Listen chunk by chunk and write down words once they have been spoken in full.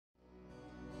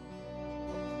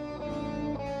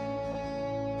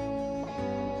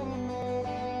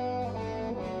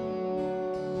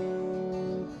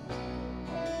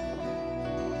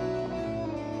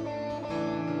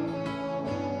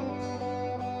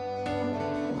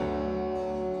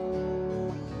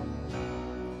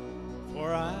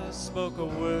spoke a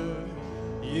word,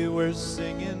 you were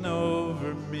singing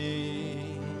over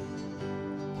me.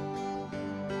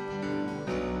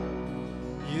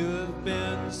 You have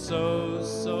been so,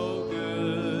 so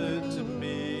good to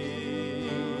me.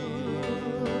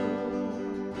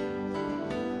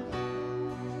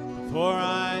 Before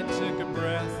I took a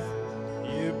breath,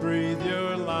 you breathed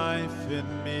your life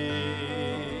in me.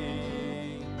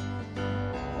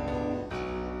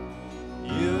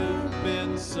 You have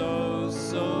been so,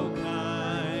 so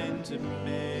kind to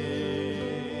me.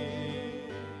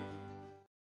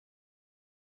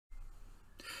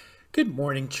 Good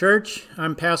morning, church.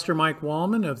 I'm Pastor Mike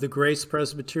Wallman of the Grace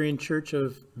Presbyterian Church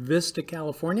of Vista,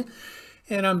 California,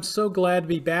 and I'm so glad to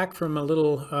be back from a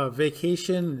little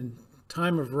vacation and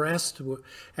time of rest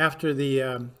after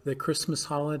the Christmas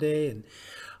holiday. And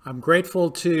I'm grateful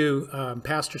to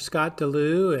Pastor Scott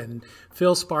DeLue and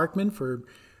Phil Sparkman for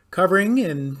covering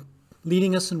and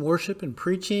leading us in worship and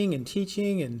preaching and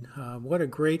teaching, and what a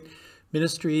great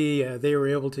ministry they were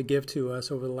able to give to us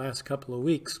over the last couple of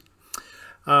weeks.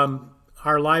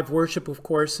 Our live worship, of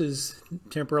course, is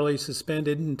temporarily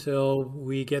suspended until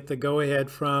we get the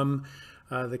go-ahead from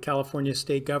the California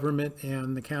state government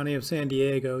and the county of San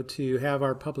Diego to have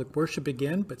our public worship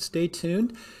again, but stay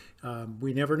tuned.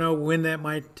 We never know when that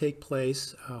might take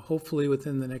place, hopefully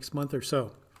within the next month or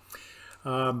so.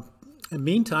 In the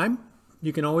meantime,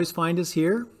 you can always find us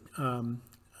here, and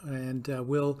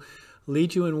we'll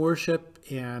lead you in worship,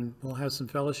 and we'll have some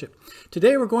fellowship.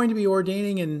 Today we're going to be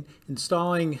ordaining and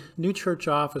installing new church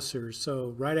officers.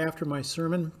 So right after my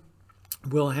sermon,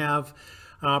 we'll have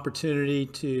an opportunity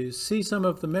to see some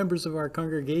of the members of our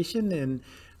congregation and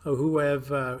who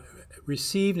have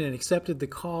received and accepted the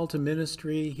call to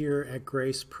ministry here at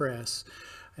Grace Press.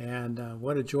 And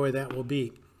what a joy that will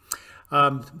be.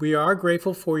 We are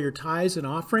grateful for your tithes and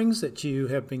offerings that you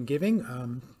have been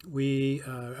giving. We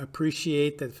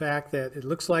appreciate the fact that it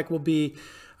looks like we'll be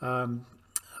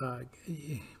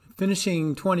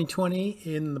finishing 2020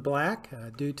 in the black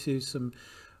due to some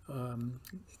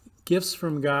gifts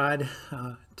from God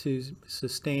to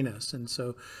sustain us. And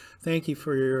so thank you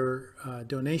for your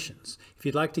donations. If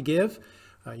you'd like to give,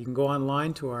 you can go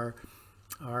online to our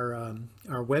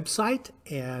website,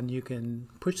 and you can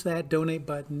push that donate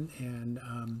button and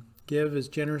give as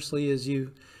generously as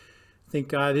you think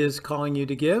God is calling you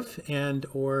to give, and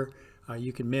or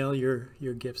you can mail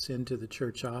your gifts into the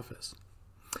church office.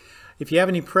 If you have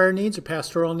any prayer needs or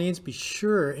pastoral needs, be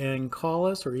sure and call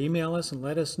us or email us and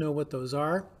let us know what those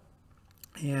are,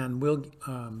 and we'll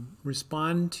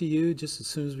respond to you just as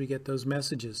soon as we get those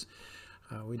messages.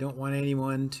 We don't want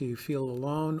anyone to feel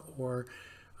alone or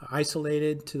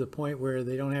isolated to the point where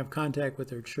they don't have contact with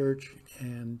their church,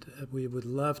 and we would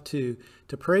love to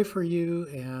pray for you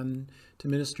and to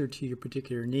minister to your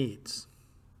particular needs.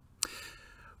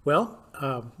 Well,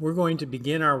 we're going to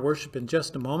begin our worship in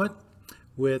just a moment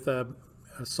with a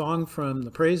song from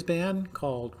the praise band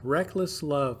called Reckless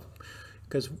Love,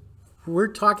 because we're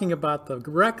talking about the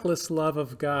reckless love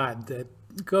of God that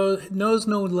knows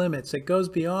no limits. It goes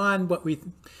beyond what we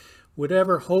would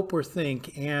ever hope or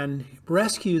think, and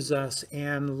rescues us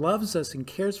and loves us and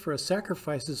cares for us,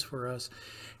 sacrifices for us,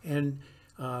 and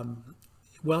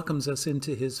welcomes us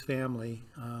into his family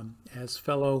as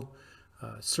fellow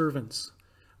servants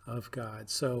of God.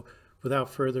 So without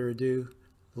further ado,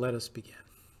 let us begin.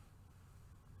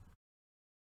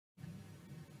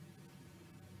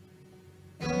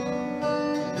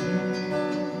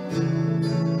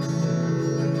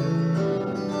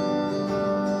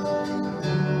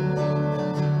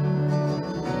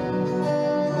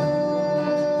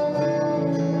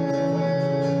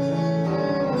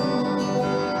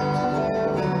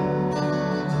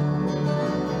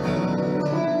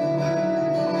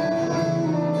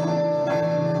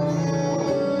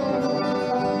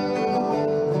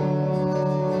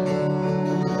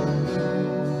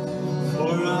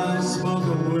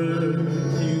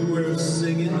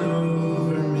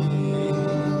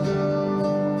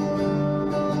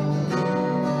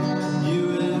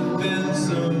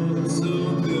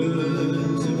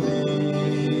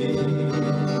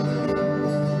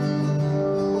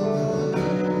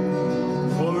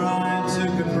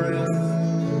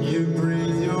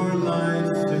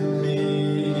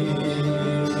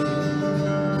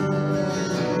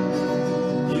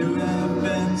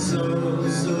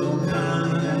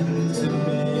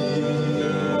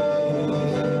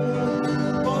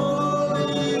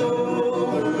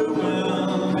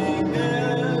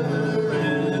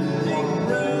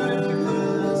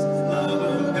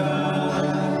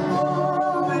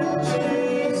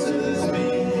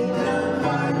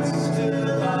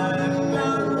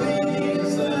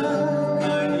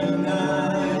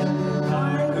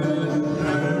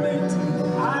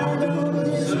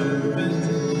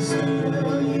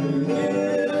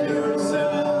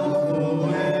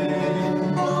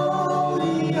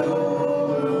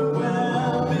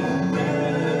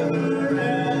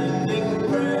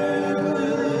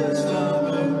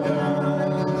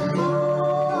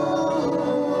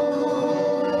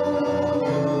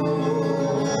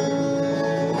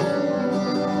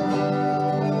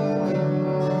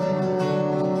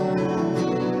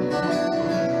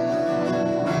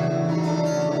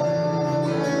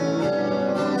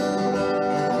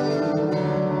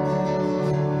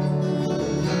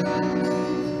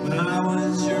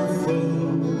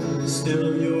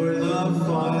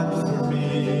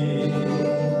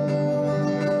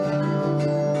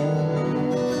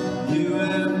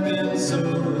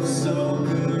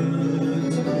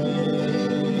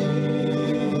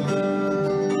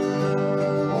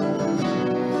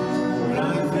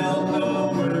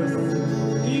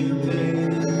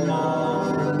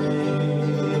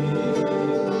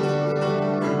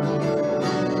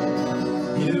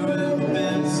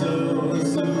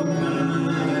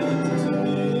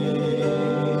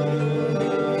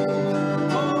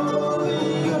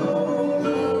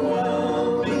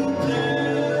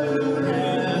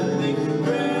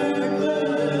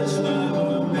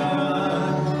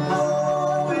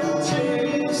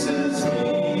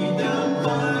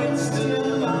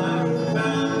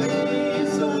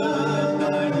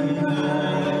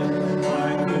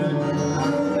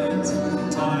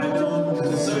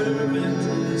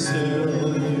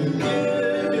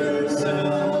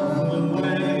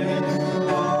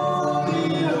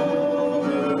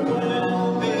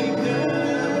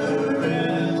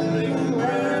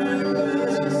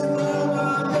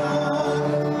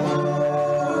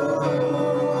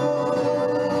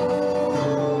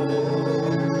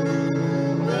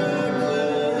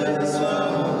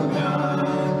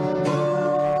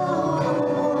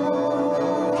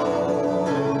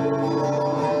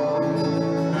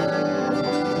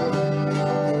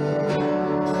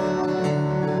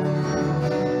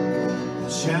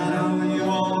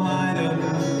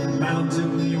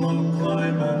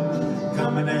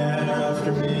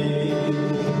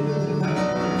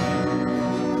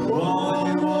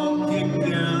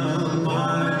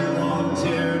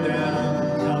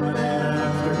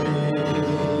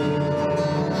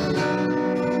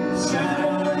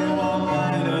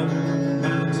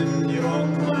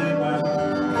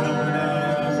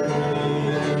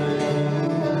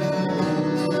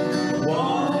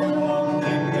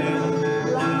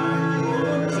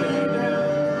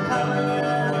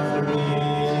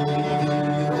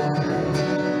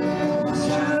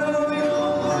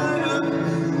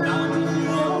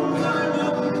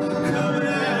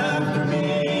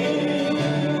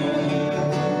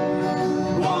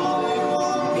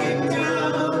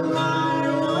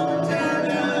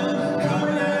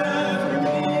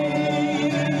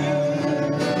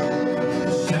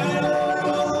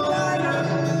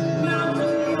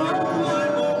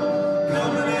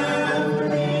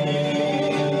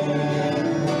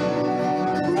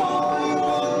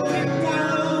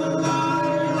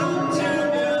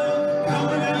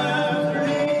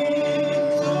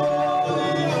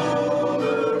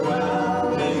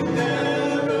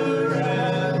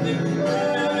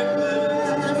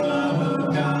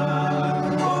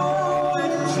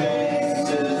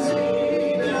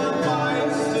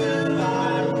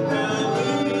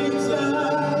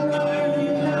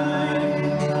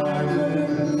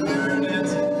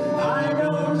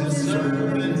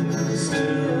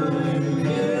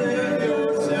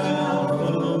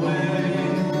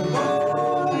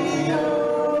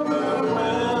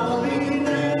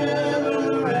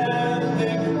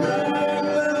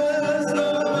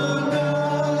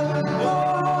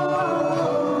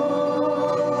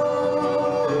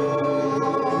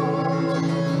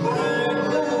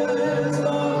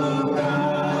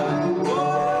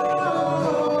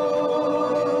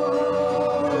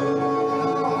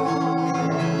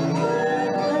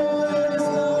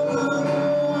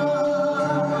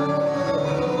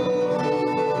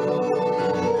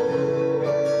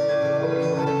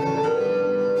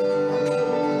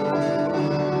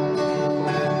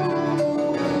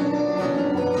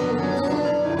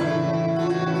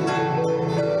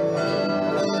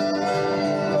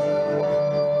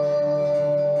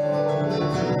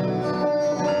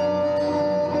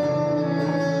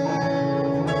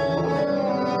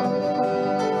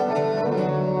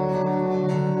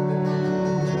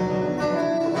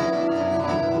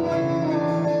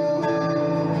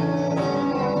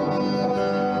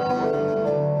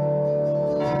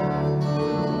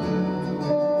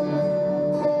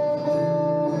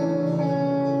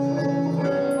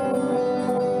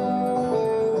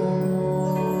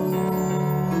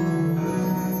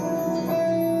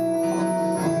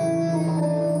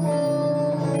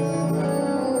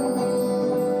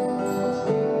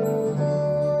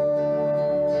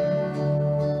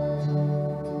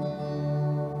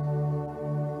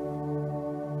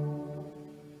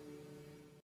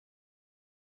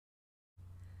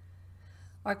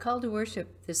 Our call to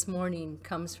worship this morning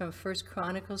comes from 1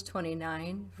 Chronicles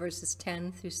 29, verses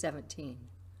 10 through 17.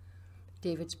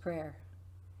 David's prayer.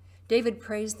 David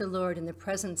praised the Lord in the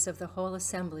presence of the whole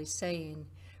assembly, saying,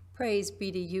 "Praise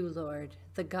be to you, Lord,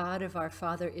 the God of our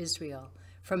father Israel,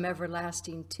 from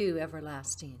everlasting to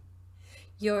everlasting.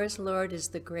 Yours, Lord, is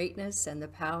the greatness and the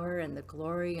power and the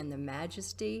glory and the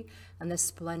majesty and the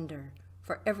splendor,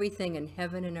 for everything in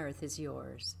heaven and earth is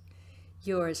yours.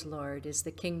 Yours, Lord, is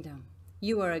the kingdom.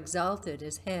 You are exalted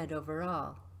as head over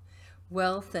all.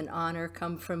 Wealth and honor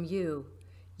come from you.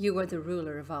 You are the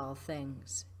ruler of all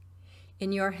things.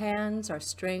 In your hands are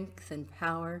strength and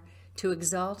power to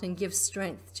exalt and give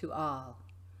strength to all.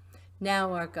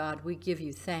 Now, our God, we give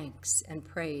you thanks and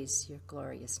praise your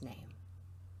glorious name."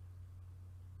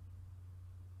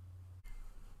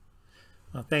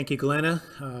 Thank you, Glenna,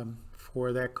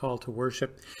 for that call to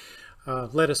worship.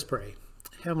 Let us pray.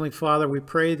 Heavenly Father, we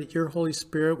pray that your Holy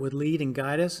Spirit would lead and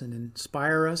guide us and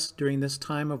inspire us during this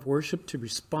time of worship to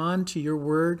respond to your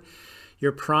word,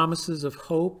 your promises of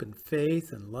hope and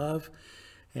faith and love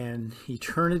and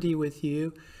eternity with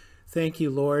you. Thank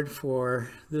you, Lord, for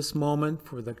this moment,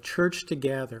 for the church to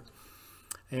gather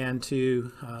and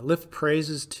to lift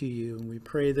praises to you. And we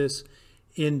pray this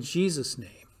in Jesus'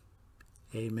 name.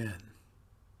 Amen.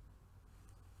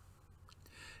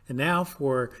 And now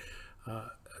for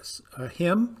a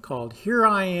hymn called "Here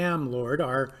I Am, Lord."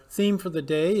 Our theme for the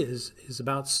day is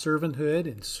about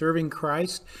servanthood and serving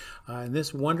Christ. And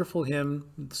this wonderful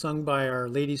hymn sung by our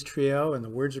ladies trio, and the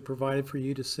words are provided for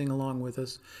you to sing along with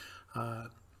us.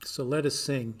 So let us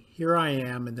sing "Here I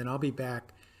Am," and then I'll be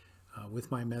back with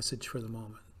my message for the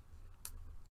moment.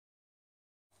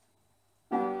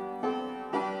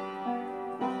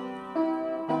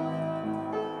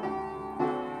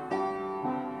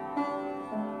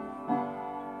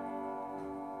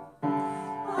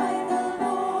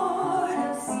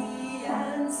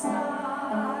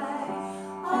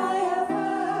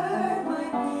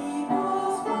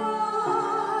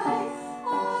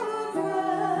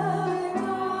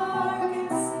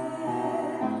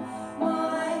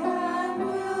 My hand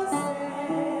will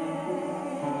say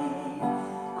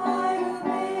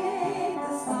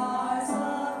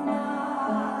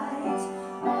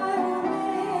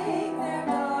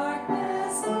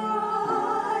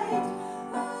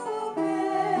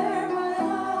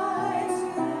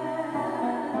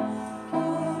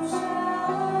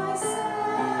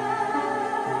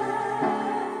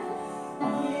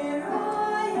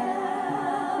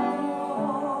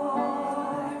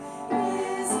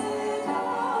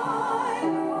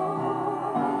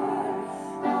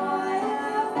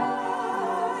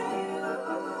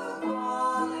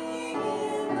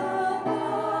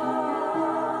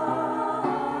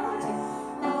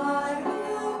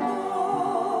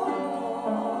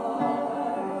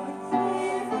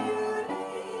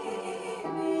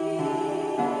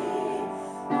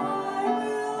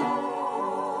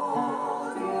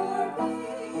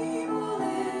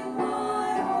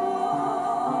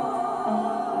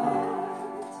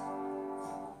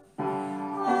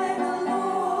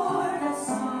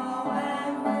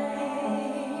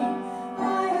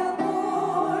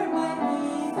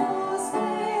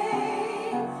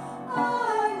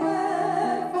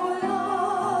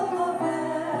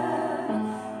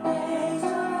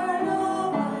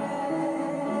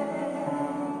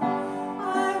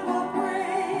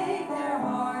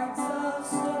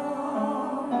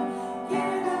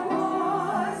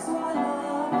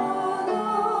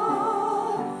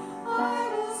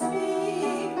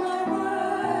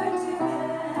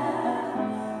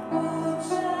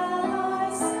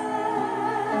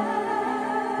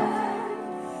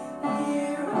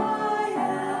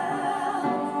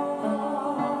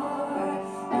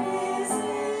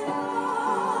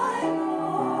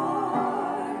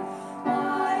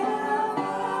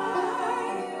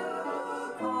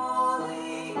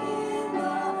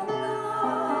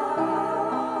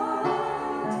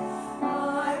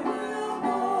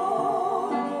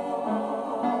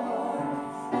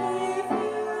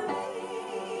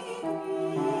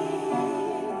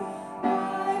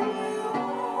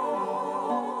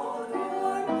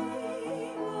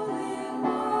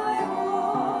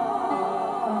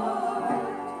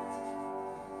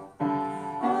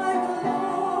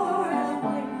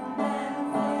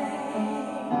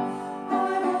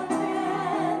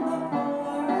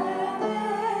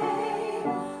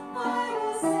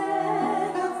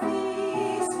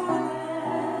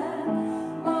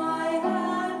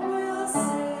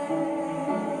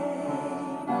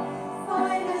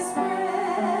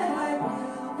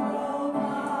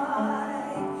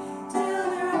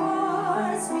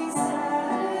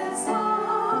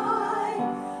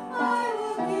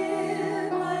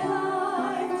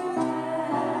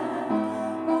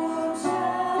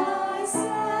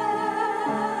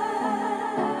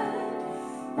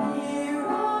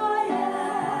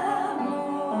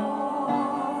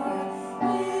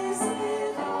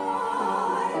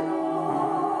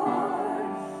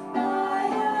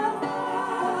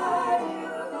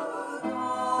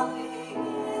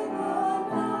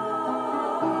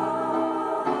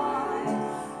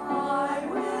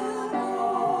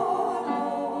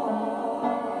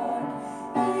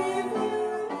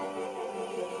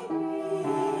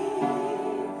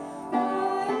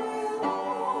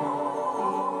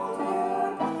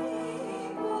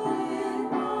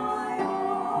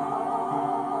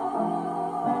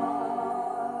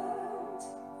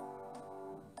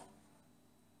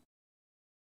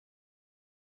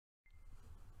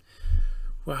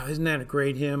Wow, isn't that a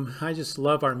great hymn? I just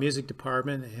love our music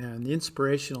department and the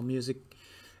inspirational music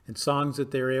and songs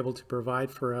that they're able to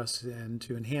provide for us and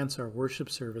to enhance our worship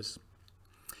service.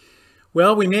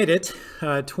 Well, we made it.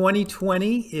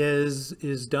 2020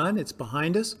 is done. It's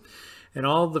behind us. And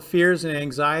all the fears and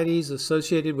anxieties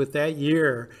associated with that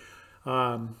year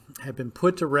have been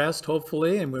put to rest,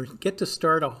 hopefully, and we get to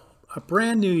start a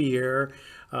brand new year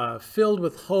filled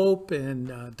with hope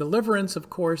and deliverance, of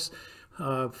course,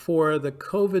 for the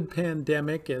COVID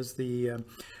pandemic as the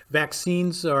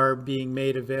vaccines are being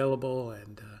made available.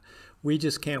 And we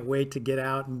just can't wait to get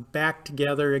out and back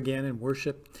together again and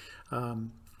worship.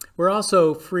 We're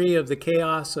also free of the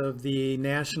chaos of the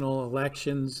national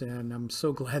elections, and I'm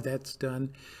so glad that's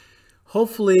done.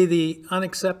 Hopefully the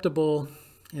unacceptable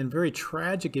and very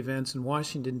tragic events in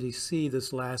Washington, D.C.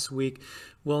 this last week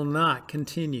will not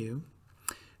continue.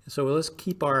 So let's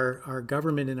keep our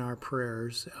government in our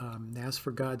prayers, ask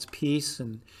for God's peace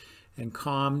and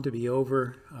calm to be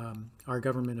over our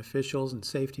government officials and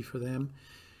safety for them.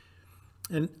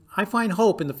 And I find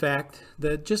hope in the fact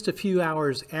that just a few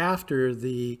hours after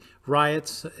the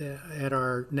riots at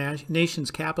our nation's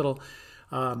capital,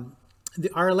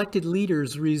 our elected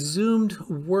leaders resumed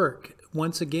work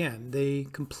once again. They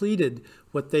completed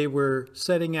what they were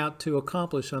setting out to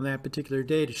accomplish on that particular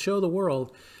day to show the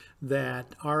world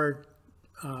that our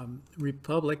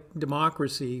republic,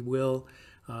 democracy, will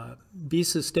be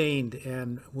sustained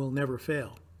and will never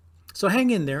fail. So hang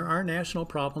in there. Our national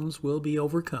problems will be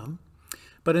overcome.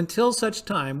 But until such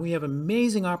time, we have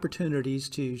amazing opportunities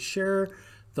to share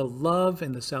the love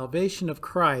and the salvation of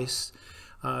Christ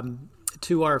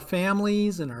to our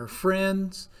families and our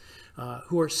friends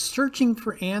who are searching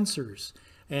for answers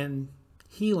and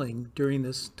healing during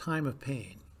this time of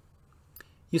pain.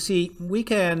 You see, we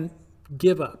can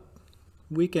give up.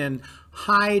 We can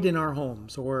hide in our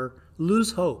homes or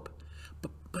lose hope.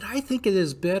 But I think it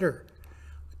is better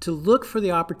to look for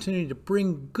the opportunity to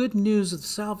bring good news of the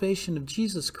salvation of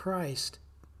Jesus Christ,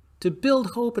 to build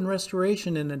hope and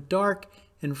restoration in a dark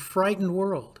and frightened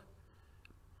world.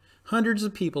 Hundreds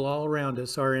of people all around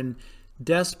us are in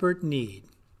desperate need.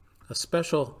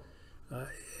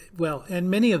 And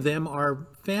many of them are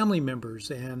family members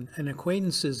and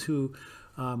acquaintances who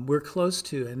we're close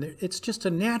to. And it's just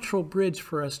a natural bridge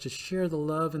for us to share the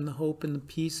love and the hope and the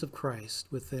peace of Christ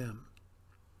with them.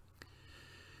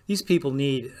 These people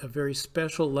need a very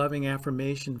special, loving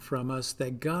affirmation from us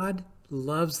that God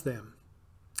loves them,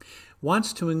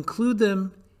 wants to include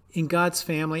them in God's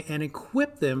family, and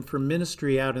equip them for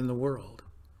ministry out in the world.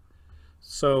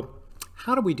 So,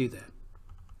 how do we do that?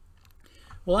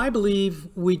 Well, I believe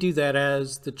we do that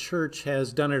as the church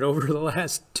has done it over the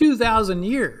last 2,000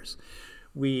 years.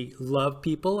 We love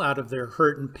people out of their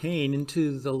hurt and pain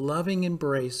into the loving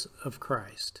embrace of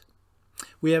Christ.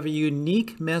 We have a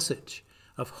unique message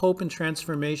of hope and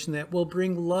transformation that will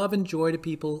bring love and joy to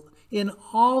people in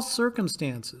all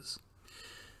circumstances.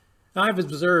 I've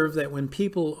observed that when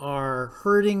people are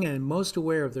hurting and most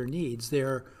aware of their needs, they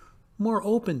are more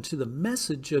open to the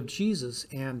message of Jesus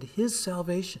and his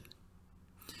salvation.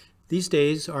 These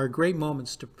days are great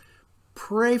moments to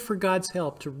pray for God's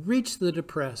help to reach the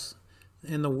depressed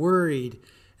and the worried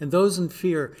and those in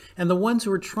fear, and the ones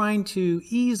who are trying to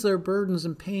ease their burdens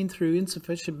and pain through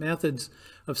insufficient methods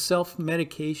of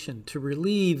self-medication to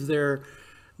relieve their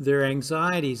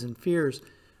anxieties and fears,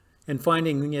 and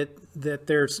finding that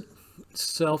their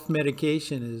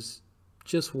self-medication is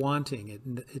just wanting.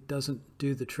 It doesn't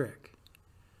do the trick.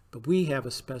 But we have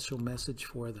a special message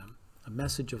for them, a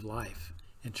message of life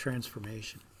and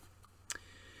transformation.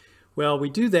 Well, we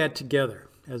do that together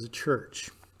as a church.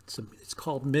 It's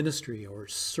called ministry or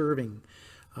serving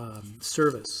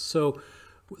service. So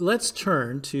let's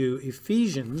turn to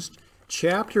Ephesians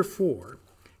chapter 4,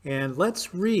 and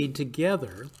let's read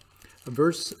together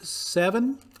verse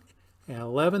 7 and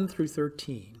 11 through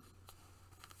 13.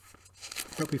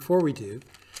 But before we do,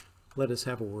 let us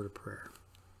have a word of prayer.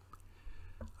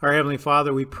 Our Heavenly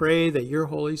Father, we pray that your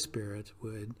Holy Spirit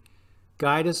would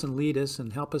guide us and lead us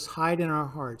and help us hide in our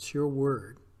hearts your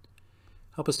word.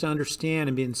 Help us to understand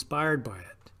and be inspired by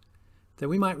it, that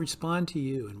we might respond to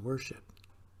you in worship.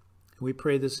 And we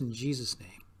pray this in Jesus'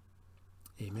 name.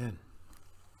 Amen.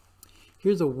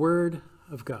 Hear the word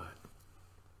of God.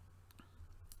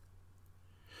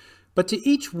 But to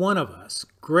each one of us,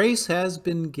 grace has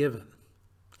been given,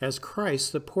 as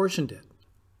Christ apportioned it.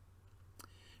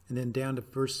 And then down to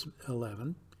verse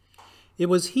 11. It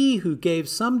was he who gave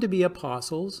some to be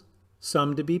apostles,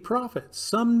 some to be prophets,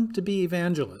 some to be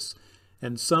evangelists,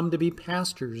 and some to be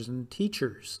pastors and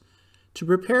teachers, to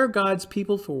prepare God's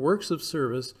people for works of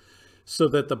service, so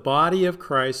that the body of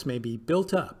Christ may be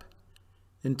built up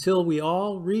until we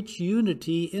all reach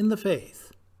unity in the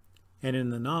faith and in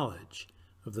the knowledge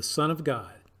of the Son of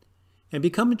God and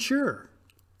become mature,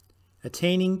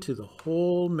 attaining to the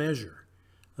whole measure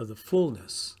of the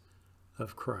fullness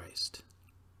of Christ.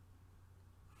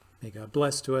 May God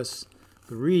bless to us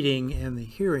the reading and the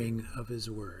hearing of his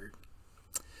word.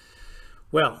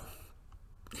 Well,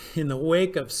 in the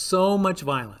wake of so much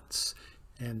violence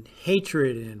and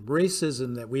hatred and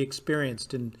racism that we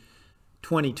experienced in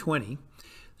 2020,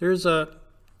 there is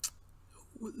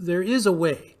a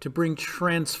way to bring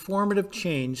transformative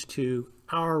change to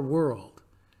our world.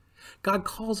 God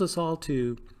calls us all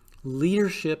to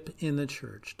leadership in the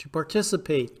church, to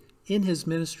participate in his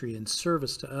ministry and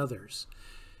service to others.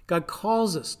 God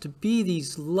calls us to be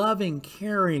these loving,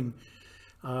 caring,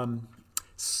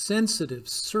 sensitive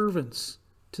servants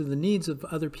to the needs of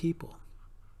other people.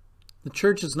 The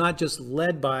church is not just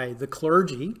led by the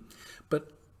clergy,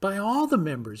 but by all the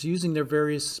members using their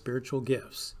various spiritual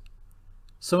gifts.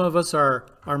 Some of us are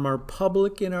more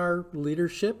public in our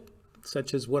leadership,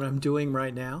 such as what I'm doing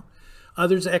right now.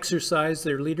 Others exercise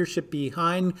their leadership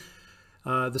behind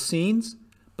the scenes,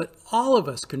 but all of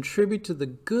us contribute to the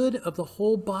good of the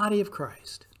whole body of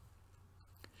Christ.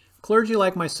 Clergy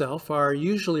like myself are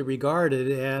usually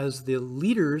regarded as the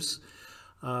leaders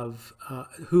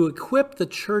who equip the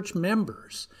church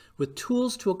members with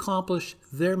tools to accomplish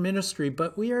their ministry,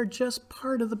 but we are just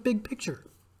part of the big picture.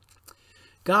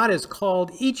 God has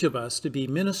called each of us to be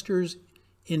ministers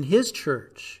in his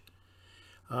church,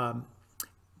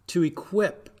 to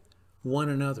equip one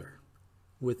another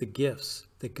with the gifts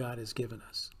that God has given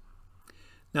us.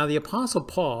 Now, the Apostle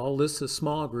Paul lists a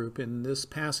small group in this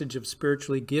passage of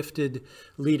spiritually gifted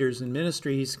leaders in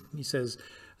ministries. He says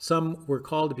some were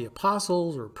called to be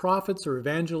apostles or prophets or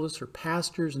evangelists or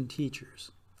pastors and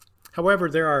teachers. However,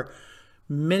 there are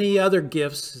many other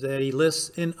gifts that he lists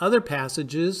in other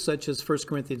passages, such as 1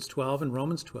 Corinthians 12 and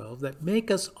Romans 12, that make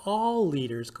us all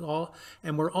leaders,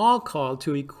 and we're all called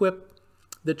to equip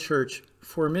the church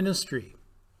for ministry.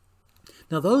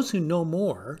 Now, those who know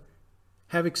more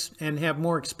have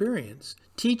more experience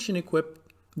teach and equip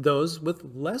those with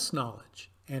less knowledge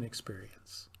and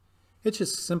experience. It's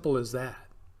just simple as that.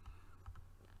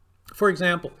 For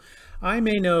example, I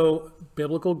may know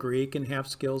biblical Greek and have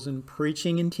skills in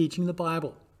preaching and teaching the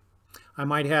Bible. I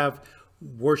might have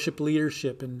worship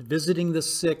leadership and visiting the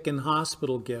sick and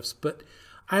hospital gifts, but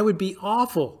I would be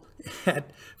awful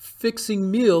at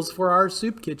fixing meals for our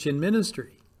soup kitchen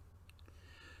ministry.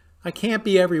 I can't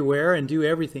be everywhere and do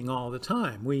everything all the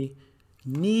time. We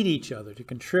need each other to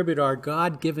contribute our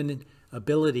God-given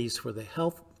abilities for the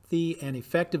healthy and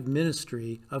effective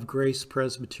ministry of Grace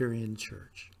Presbyterian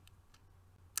Church.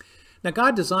 Now,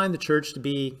 God designed the church to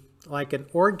be like an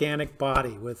organic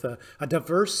body with a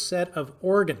diverse set of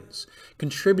organs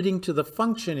contributing to the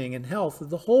functioning and health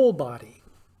of the whole body.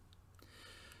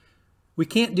 We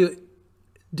can't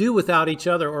do without each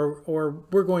other or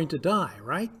we're going to die,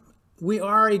 right? We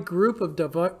are a group of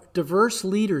diverse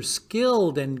leaders,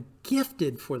 skilled and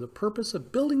gifted for the purpose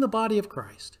of building the body of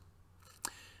Christ.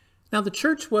 Now, the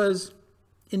church was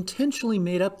intentionally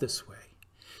made up this way.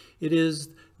 It is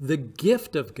the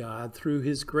gift of God through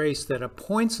his grace that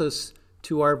appoints us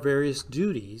to our various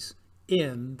duties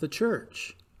in the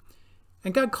church.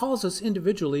 And God calls us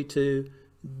individually to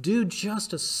do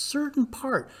just a certain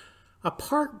part, a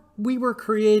part we were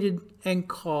created and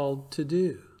called to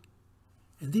do.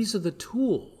 And these are the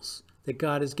tools that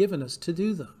God has given us to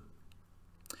do them.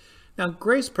 Now,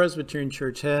 Grace Presbyterian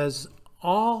Church has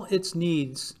all it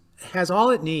needs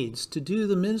to do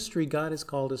the ministry God has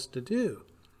called us to do.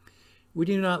 We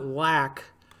do not lack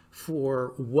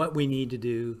for what we need to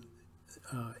do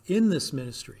in this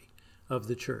ministry of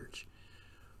the church.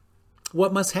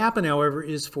 What must happen, however,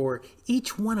 is for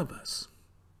each one of us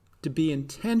to be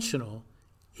intentional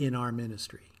in our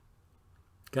ministry.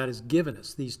 God has given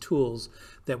us these tools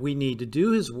that we need to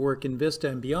do his work in Vista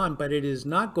and beyond, but it is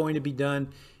not going to be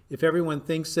done if everyone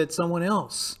thinks that someone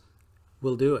else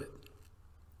will do it.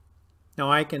 Now,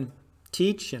 I can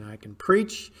teach and I can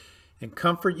preach and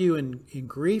comfort you in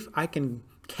grief. I can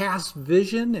cast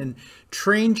vision and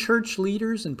train church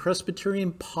leaders in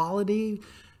Presbyterian polity,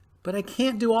 but I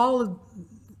can't do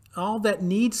all that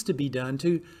needs to be done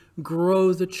to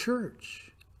grow the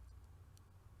church.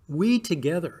 We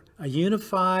together, a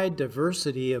unified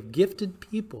diversity of gifted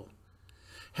people,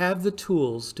 have the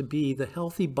tools to be the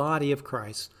healthy body of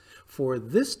Christ for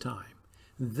this time,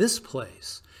 this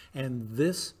place, and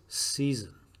this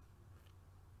season.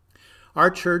 Our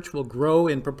church will grow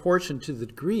in proportion to the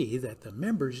degree that the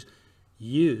members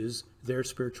use their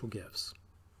spiritual gifts.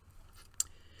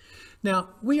 Now,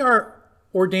 we are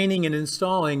ordaining and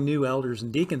installing new elders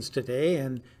and deacons today,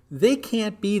 and they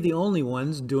can't be the only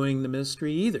ones doing the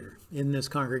ministry either in this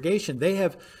congregation. They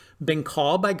have been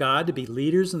called by God to be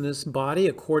leaders in this body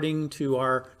according to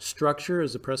our structure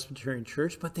as a Presbyterian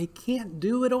church, but they can't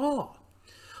do it all.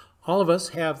 All of us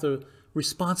have the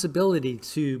responsibility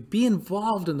to be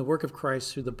involved in the work of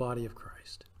Christ through the body of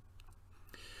Christ.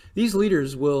 These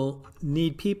leaders will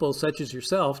need people such as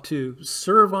yourself to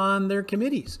serve on their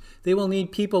committees. They will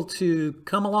need people to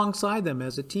come alongside them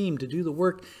as a team to do the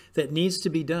work that needs to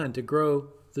be done to grow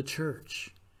the church.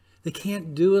 They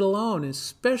can't do it alone,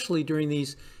 especially during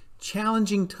these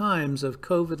challenging times of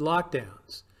COVID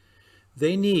lockdowns.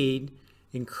 They need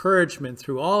encouragement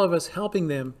through all of us helping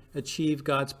them achieve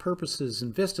God's purposes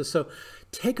in Vista. So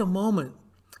take a moment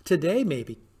today,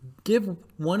 maybe give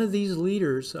one of these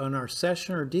leaders on our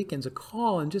session or deacons a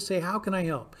call and just say, how can I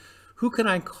help? Who can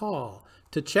I call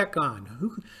to check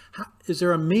on? Is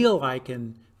there a meal I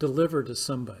can deliver to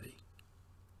somebody?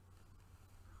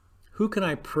 Who can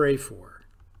I pray for?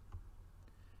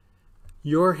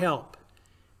 Your help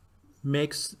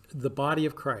makes the body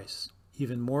of Christ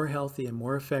even more healthy and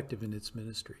more effective in its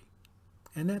ministry.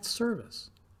 And that's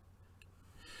service.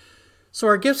 So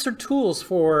our gifts are tools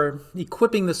for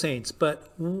equipping the saints,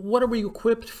 but what are we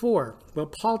equipped for? Well,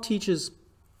 Paul teaches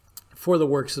for the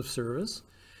works of service.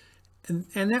 And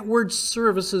that word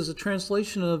service is a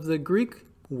translation of the Greek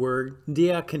word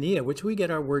diakonia, which we get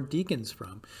our word deacons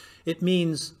from. It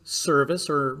means service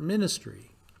or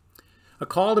ministry. A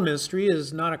call to ministry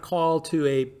is not a call to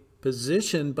a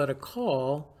position, but a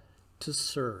call to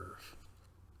serve.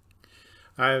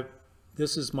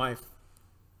 This is my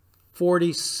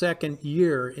 42nd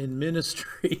year in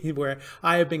ministry where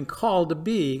I have been called to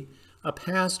be a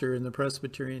pastor in the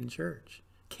Presbyterian Church.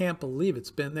 Can't believe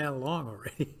it's been that long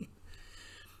already.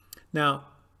 Now,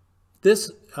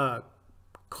 this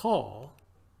call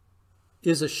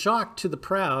is a shock to the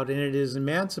proud, and it is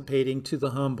emancipating to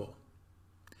the humble.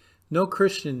 No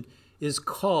Christian is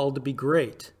called to be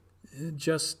great,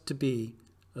 just to be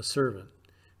a servant.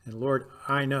 And Lord,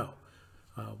 I know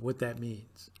what that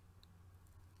means.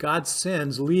 God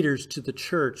sends leaders to the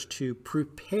church to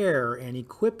prepare and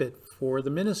equip it for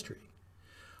the ministry.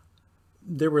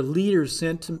 There were leaders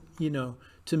sent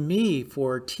to me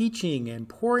for teaching and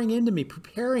pouring into me,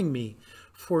 preparing me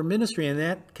for ministry, and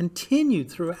that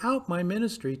continued throughout my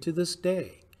ministry to this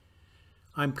day.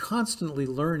 I'm constantly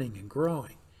learning and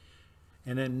growing,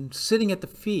 and then sitting at the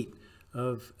feet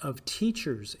of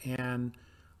teachers and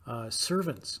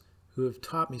servants who have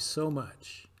taught me so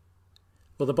much.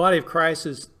 Well, the body of Christ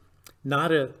is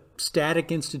not a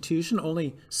static institution,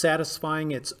 only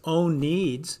satisfying its own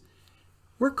needs.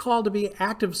 We're called to be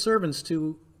active servants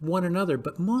to one another,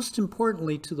 but most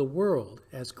importantly to the world,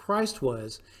 as Christ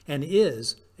was and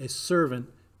is a servant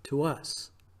to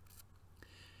us.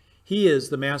 He is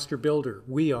the master builder.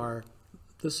 We are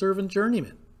the servant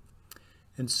journeyman.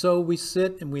 And so we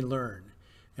sit and we learn,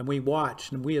 and we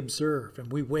watch and we observe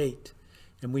and we wait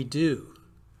and we do.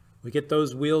 We get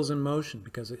those wheels in motion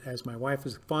because, as my wife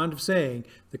is fond of saying,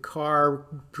 the car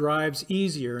drives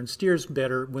easier and steers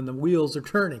better when the wheels are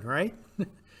turning, right?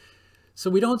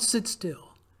 So we don't sit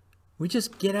still. We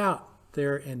just get out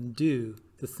there and do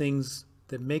the things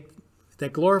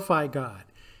that glorify God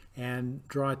and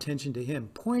draw attention to Him,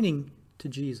 pointing to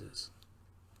Jesus.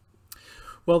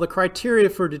 Well, the criteria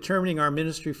for determining our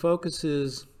ministry focus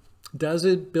is, does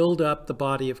it build up the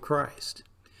body of Christ?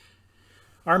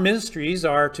 Our ministries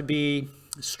are to be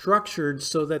structured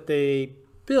so that they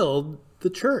build the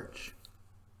church.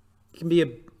 It can be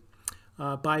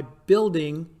by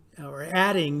building or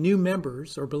adding new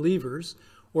members or believers,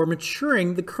 or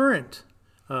maturing the current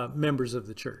members of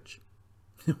the church.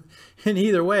 And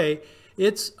either way,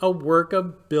 it's a work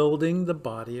of building the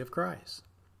body of Christ.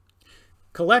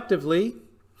 Collectively,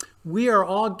 we are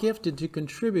all gifted to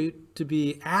contribute, to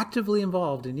be actively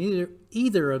involved in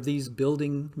either of these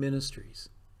building ministries.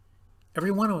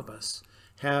 Every one of us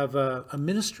have a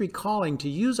ministry calling to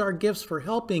use our gifts for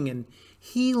helping and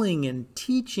healing and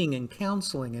teaching and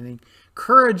counseling and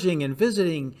encouraging and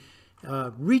visiting,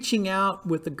 reaching out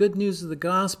with the good news of the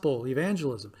gospel,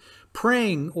 evangelism,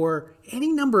 praying, or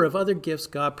any number of other gifts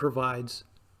God provides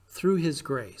through His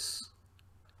grace.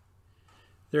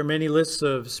 There are many lists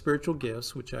of spiritual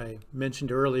gifts, which I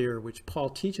mentioned earlier, which Paul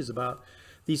teaches about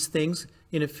these things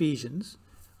in Ephesians,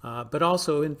 but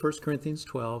also in 1 Corinthians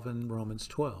 12 and Romans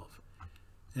 12.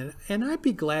 And I'd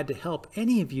be glad to help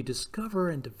any of you discover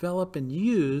and develop and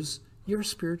use your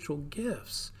spiritual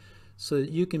gifts so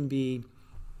that you can be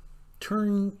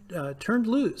turned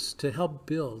loose to help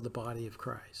build the body of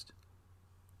Christ.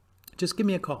 Just give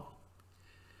me a call.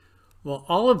 Well,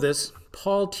 all of this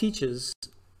Paul teaches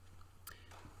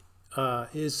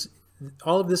is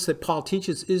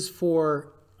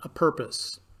for a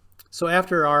purpose. So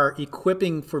after our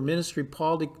equipping for ministry,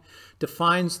 Paul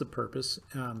defines the purpose.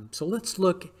 So let's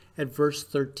look at verse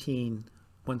 13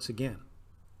 once again.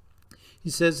 He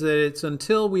says that it's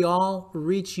until we all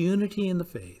reach unity in the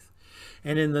faith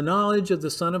and in the knowledge of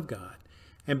the Son of God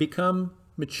and become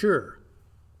mature,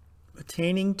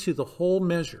 attaining to the whole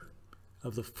measure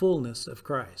of the fullness of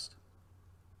Christ.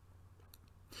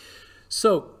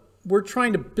 So we're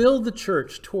trying to build the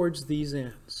church towards these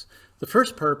ends. The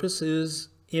first purpose is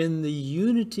in the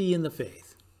unity in the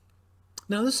faith.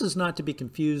 Now, this is not to be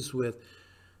confused with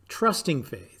trusting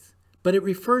faith, but it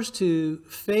refers to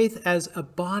faith as a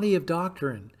body of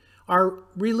doctrine, our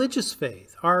religious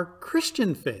faith, our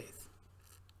Christian faith.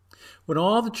 When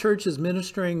all the church is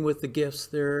ministering with the gifts,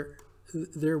 there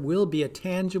will be a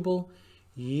tangible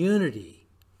unity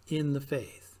in the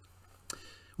faith.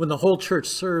 When the whole church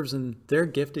serves in their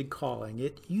gifted calling,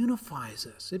 it unifies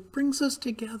us. It brings us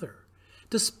together,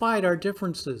 despite our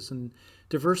differences and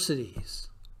diversities.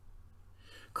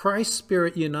 Christ's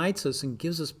Spirit unites us and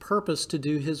gives us purpose to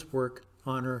do his work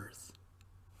on earth.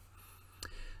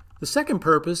 The second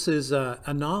purpose is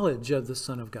a knowledge of the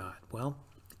Son of God. Well,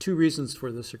 two reasons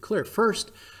for this are clear.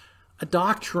 First, a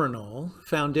doctrinal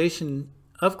foundation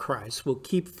of Christ will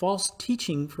keep false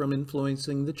teaching from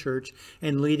influencing the church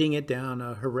and leading it down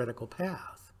a heretical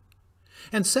path.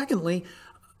 And secondly,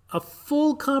 a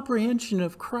full comprehension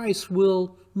of Christ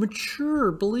will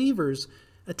mature believers,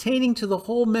 attaining to the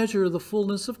whole measure of the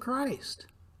fullness of Christ.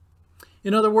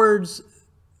 In other words,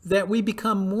 that we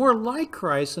become more like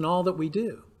Christ in all that we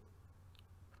do.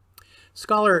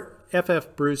 Scholar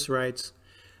F.F. Bruce writes,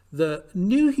 "The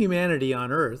new humanity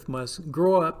on earth must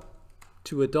grow up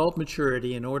to adult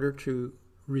maturity in order to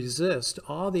resist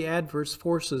all the adverse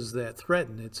forces that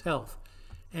threaten its health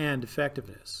and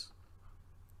effectiveness."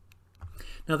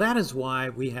 Now that is why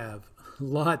we have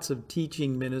lots of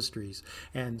teaching ministries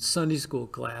and Sunday school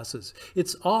classes.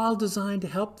 It's all designed to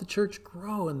help the church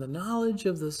grow in the knowledge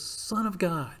of the Son of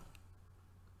God.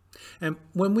 And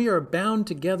when we are bound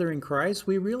together in Christ,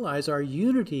 we realize our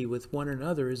unity with one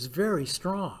another is very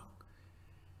strong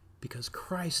because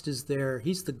Christ is there.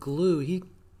 He's the glue. He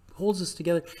holds us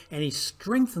together and he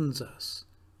strengthens us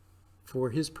for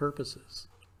his purposes.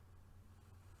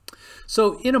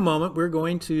 So in a moment, we're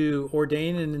going to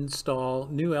ordain and install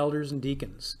new elders and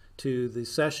deacons to the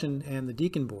session and the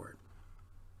deacon board.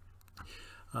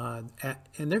 And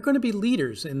they're going to be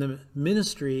leaders in the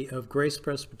ministry of Grace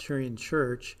Presbyterian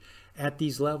Church at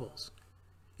these levels.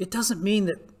 It doesn't mean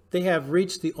that they have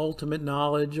reached the ultimate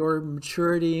knowledge or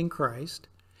maturity in Christ.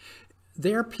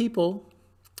 They are people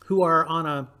who are on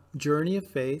a journey of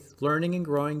faith, learning and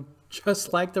growing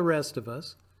just like the rest of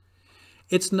us.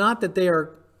 It's not that they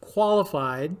are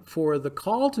qualified for the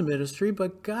call to ministry,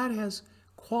 but God has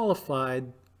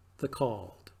qualified the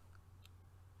called.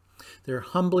 They're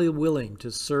humbly willing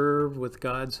to serve with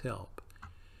God's help.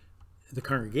 The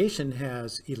congregation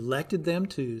has elected them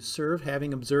to serve,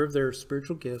 having observed their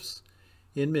spiritual gifts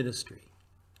in ministry.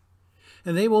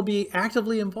 And they will be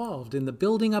actively involved in the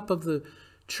building up of the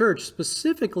church,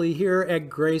 specifically here at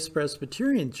Grace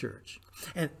Presbyterian Church.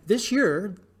 And this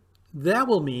year, that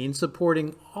will mean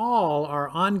supporting all our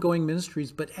ongoing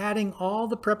ministries, but adding all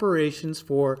the preparations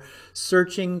for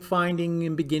searching, finding,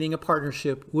 and beginning a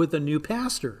partnership with a new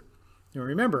pastor. Now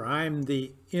remember, I'm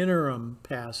the interim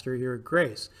pastor here at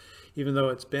Grace, even though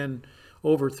it's been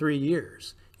over 3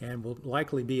 years and will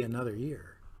likely be another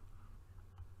year.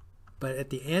 But at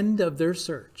the end of their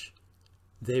search,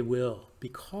 they will be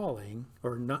calling,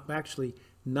 or not actually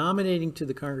nominating to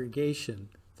the congregation,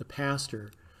 the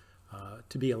pastor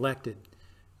to be elected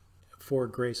for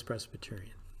Grace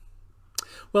Presbyterian.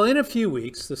 Well, in a few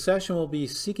weeks, the session will be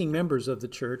seeking members of the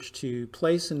church to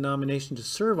place in nomination to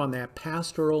serve on that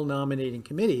pastoral nominating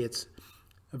committee. It's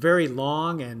a very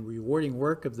long and rewarding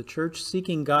work of the church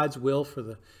seeking God's will for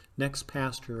the next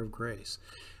pastor of Grace.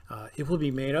 It will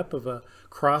be made up of a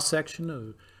cross-section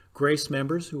of Grace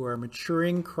members who are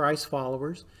maturing Christ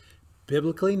followers,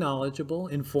 biblically knowledgeable,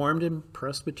 informed in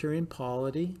Presbyterian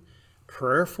polity,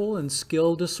 prayerful and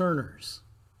skilled discerners.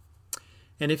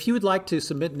 And if you would like to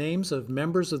submit names of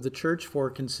members of the church for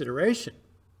consideration,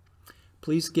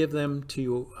 please give them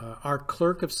to our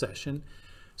clerk of session,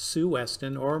 Sue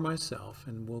Weston, or myself,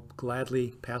 and we'll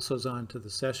gladly pass those on to the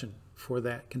session for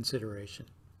that consideration.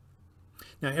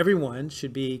 Now, everyone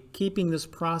should be keeping this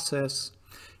process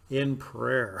in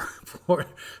prayer for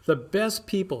the best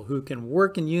people who can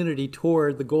work in unity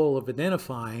toward the goal of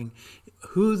identifying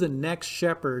who the next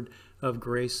shepherd of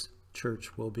Grace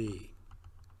Church will be.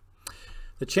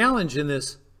 The challenge in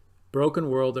this broken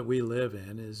world that we live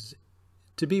in is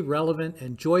to be relevant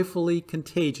and joyfully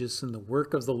contagious in the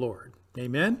work of the Lord.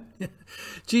 Amen?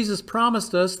 Jesus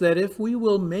promised us that if we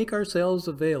will make ourselves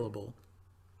available,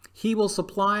 he will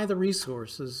supply the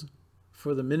resources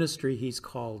for the ministry he's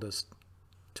called us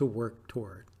to work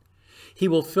toward. He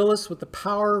will fill us with the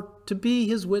power to be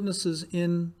his witnesses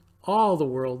in all the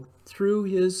world through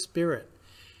his Spirit.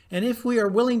 And if we are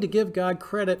willing to give God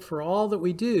credit for all that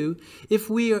we do, if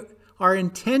we are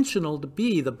intentional to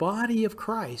be the body of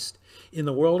Christ in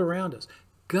the world around us,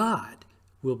 God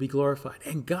will be glorified.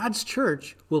 And God's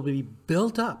church will be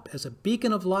built up as a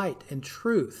beacon of light and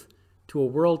truth to a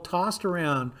world tossed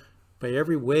around by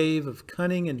every wave of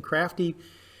cunning and crafty,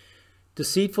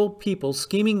 deceitful people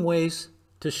scheming ways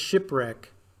to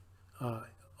shipwreck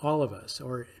all of us,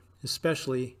 or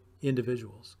especially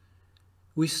individuals.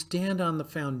 We stand on the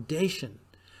foundation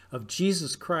of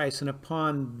Jesus Christ, and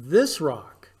upon this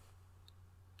rock,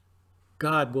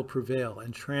 God will prevail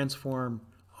and transform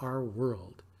our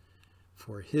world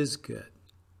for his good.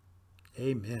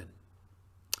 Amen.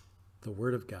 The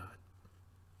Word of God.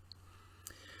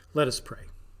 Let us pray.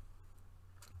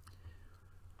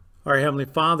 Our Heavenly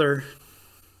Father,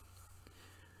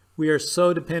 we are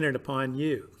so dependent upon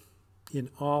you in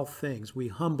all things. We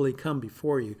humbly come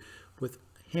before you with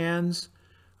hands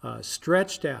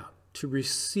stretched out to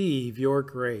receive your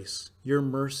grace, your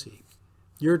mercy,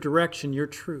 your direction, your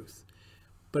truth.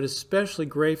 But especially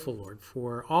grateful, Lord,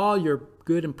 for all your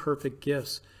good and perfect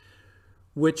gifts,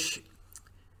 which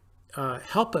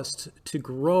help us to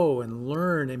grow and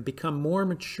learn and become more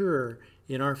mature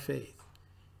in our faith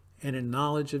and in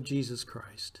knowledge of Jesus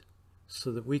Christ,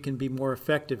 so that we can be more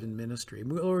effective in ministry.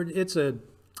 Lord, it's a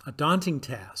daunting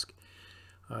task.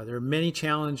 There are many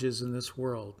challenges in this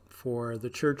world for the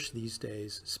church these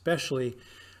days, especially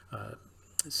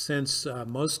since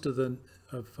most of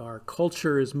our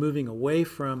culture is moving away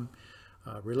from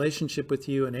relationship with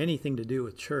you and anything to do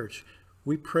with church.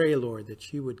 We pray, Lord,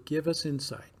 that you would give us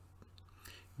insight.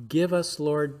 Give us,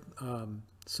 Lord,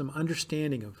 some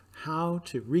understanding of how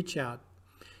to reach out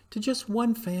to just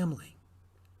one family,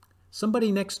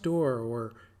 somebody next door,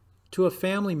 or to a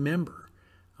family member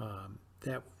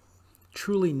that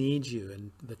truly needs you,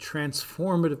 and the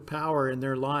transformative power in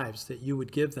their lives that you would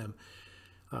give them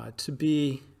to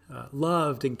be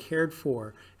loved and cared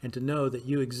for, and to know that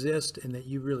you exist and that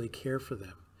you really care for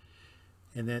them,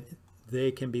 and that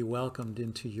they can be welcomed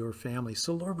into your family.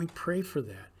 So, Lord, we pray for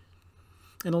that.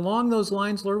 And along those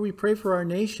lines, Lord, we pray for our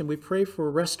nation. We pray for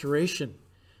restoration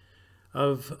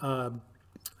of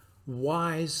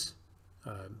wise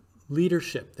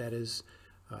leadership that is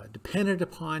dependent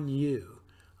upon you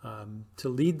to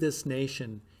lead this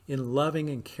nation in loving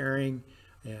and caring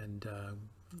and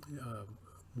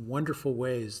wonderful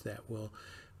ways that will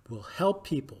help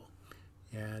people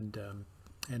and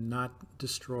not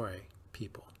destroy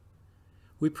people.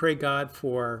 We pray, God,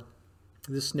 for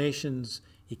this nation's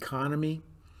economy,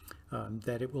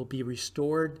 that it will be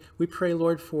restored. We pray,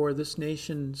 Lord, for this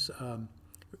nation's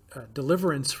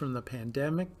deliverance from the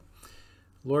pandemic.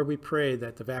 Lord, we pray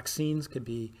that the vaccines could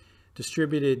be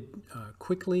distributed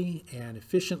quickly and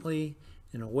efficiently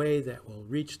in a way that will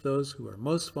reach those who are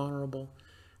most vulnerable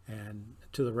and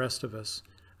to the rest of us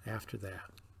after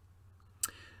that.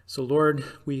 So, Lord,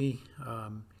 we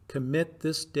commit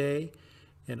this day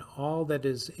and all that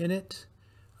is in it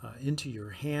into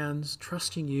your hands,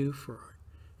 trusting you for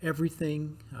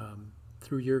everything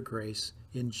through your grace.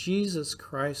 In Jesus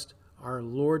Christ, our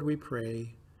Lord, we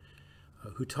pray,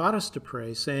 who taught us to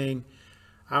pray, saying,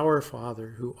 Our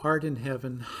Father, who art in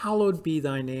heaven, hallowed be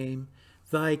thy name.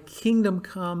 Thy kingdom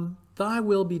come, thy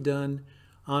will be done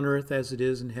on earth as it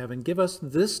is in heaven. Give us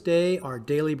this day our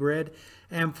daily bread,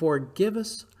 and forgive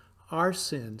us our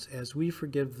sins as we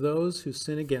forgive those who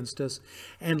sin against us.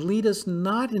 And lead us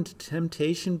not into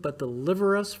temptation, but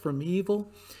deliver us from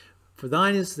evil. For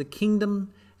thine is the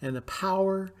kingdom and the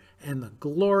power and the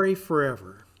glory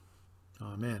forever.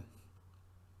 Amen.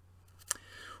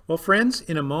 Well, friends,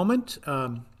 in a moment,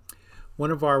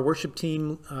 one of our worship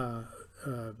team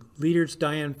leaders,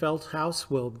 Diane Feldhaus,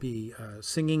 will be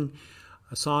singing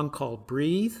a song called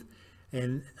Breathe,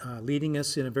 and leading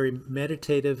us in a very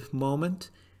meditative moment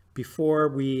before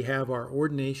we have our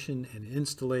ordination and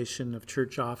installation of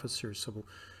church officers. So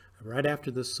right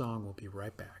after this song, we'll be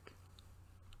right back.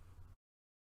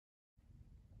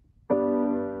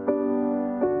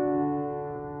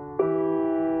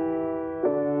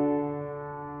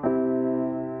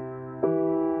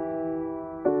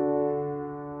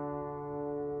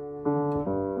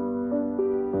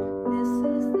 This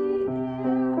is the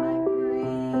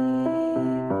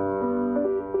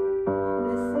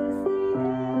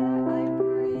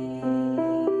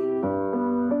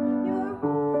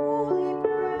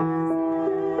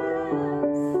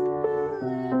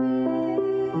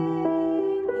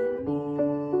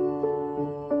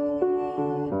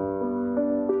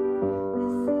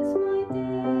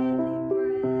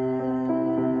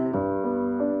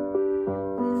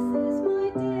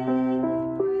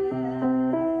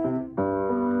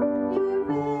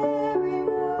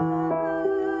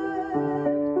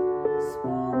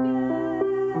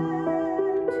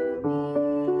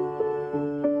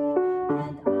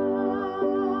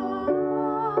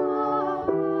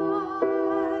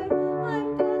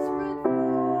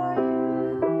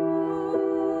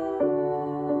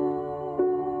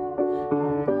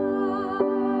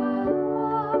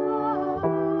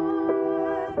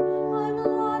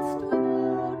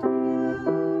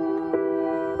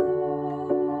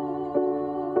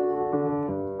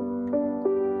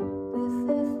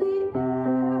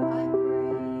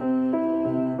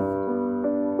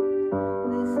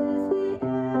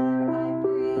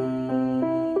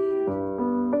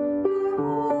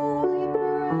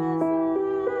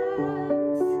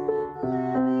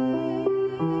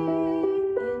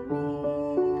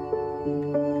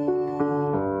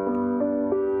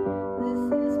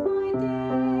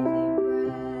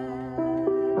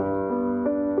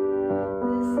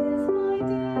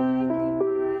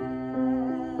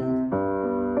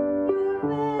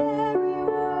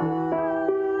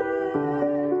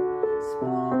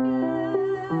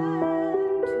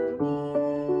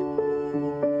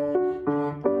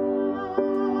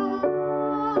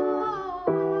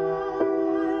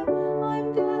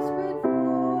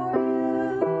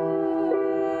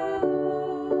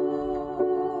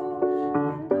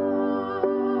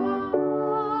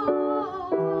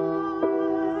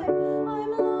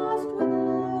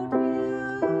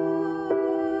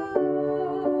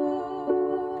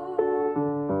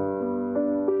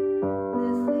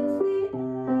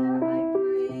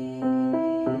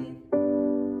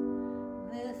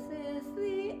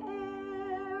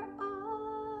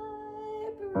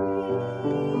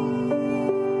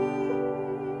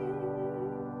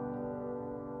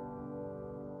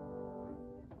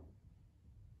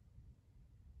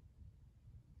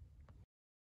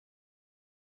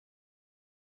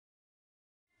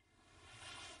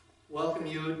Welcome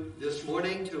you this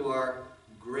morning to our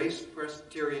Grace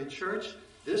Presbyterian Church.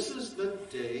 This is the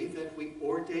day that we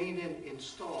ordain and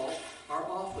install our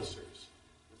officers.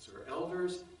 That's our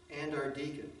elders and our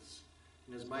deacons.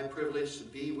 And it's my privilege to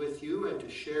be with you and to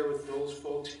share with those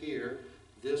folks here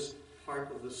this part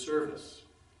of the service.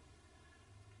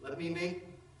 Let me make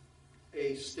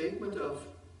a statement of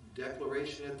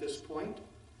declaration at this point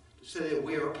to say that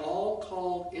we are all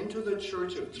called into the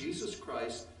Church of Jesus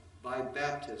Christ by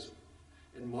baptism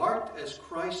and marked as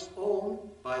Christ's own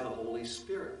by the Holy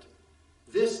Spirit.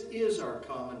 This is our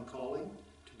common calling,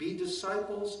 to be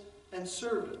disciples and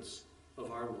servants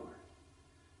of our Lord.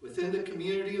 Within the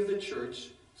community of the church,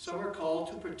 some are called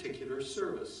to particular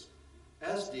service,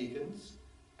 as deacons,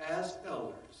 as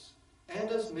elders, and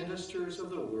as ministers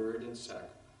of the word and sacrament.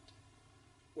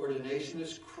 Ordination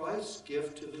is Christ's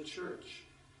gift to the church,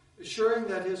 assuring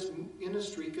that his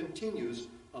ministry continues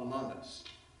among us,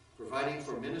 providing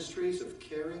for ministries of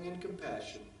caring and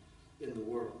compassion in the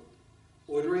world,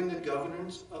 ordering the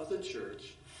governance of the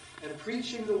church, and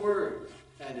preaching the word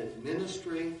and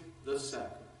administering the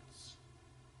sacraments.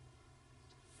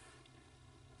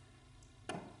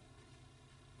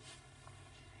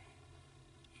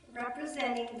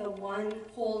 Representing the one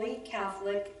holy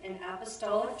Catholic and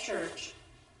Apostolic Church,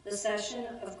 the session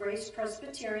of Grace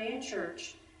Presbyterian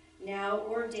Church now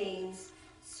ordains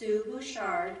Sue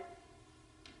Bouchard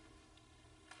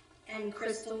and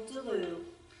Crystal DeLue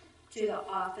to the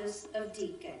office of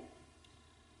deacon,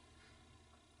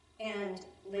 and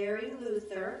Larry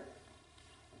Luther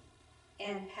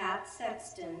and Pat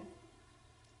Sexton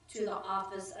to the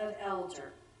office of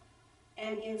elder,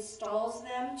 and installs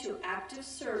them to active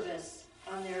service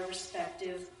on their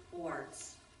respective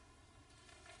boards.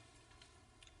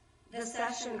 The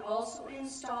session also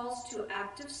installs to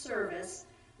active service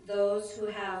those who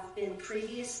have been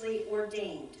previously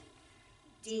ordained: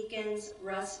 Deacons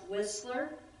Russ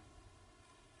Whistler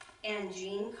and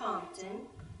Jean Compton,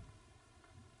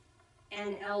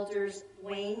 and Elders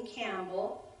Wayne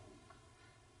Campbell,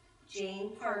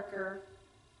 Jane Parker,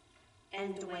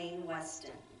 and Dwayne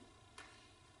Weston.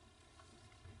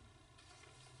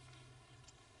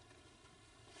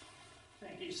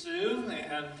 Thank you, Sue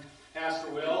and Pastor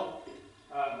Will.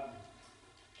 And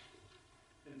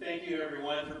thank you,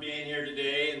 everyone, for being here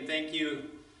today. And thank you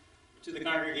to the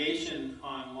congregation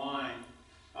online.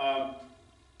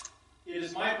 It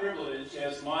is my privilege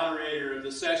as moderator of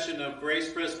the session of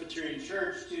Grace Presbyterian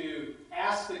Church to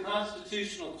ask the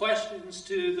constitutional questions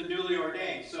to the newly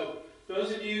ordained. So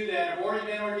those of you that have already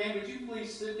been ordained, would you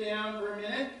please sit down for a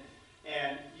minute?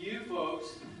 And you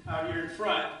folks out here in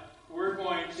front, we're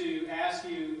going to ask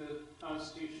you the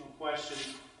constitutional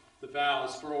questions, the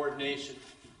vows for ordination.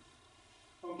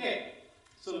 Okay,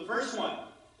 so the first one.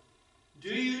 Do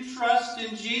you trust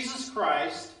in Jesus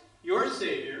Christ, your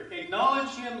Savior, acknowledge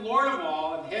him Lord of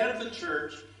all and head of the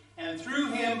church, and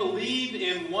through him believe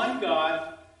in one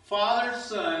God, Father,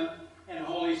 Son, and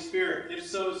Holy Spirit? If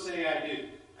so, say I do.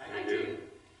 I do.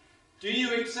 Do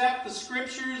you accept the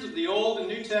scriptures of the Old and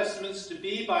New Testaments to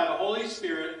be, by the Holy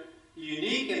Spirit, the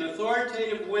unique and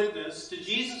authoritative witness to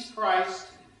Jesus Christ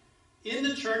in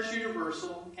the Church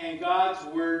Universal and God's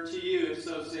Word to you? If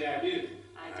so, say I do.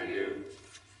 I do.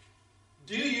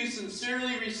 Do you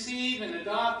sincerely receive and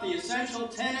adopt the essential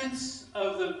tenets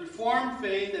of the Reformed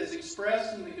faith as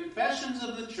expressed in the confessions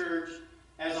of the Church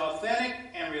as authentic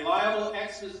and reliable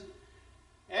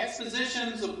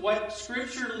expositions of what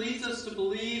Scripture leads us to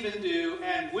believe and do?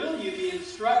 And will you be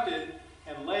instructed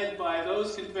and led by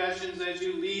those confessions as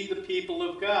you lead the people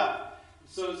of God?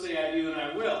 So say I do and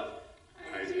I will.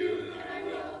 I do and I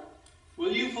will.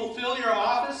 Will you fulfill your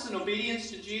office in obedience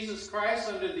to Jesus Christ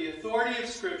under the authority of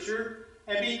Scripture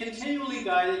and be continually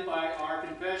guided by our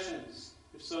confessions?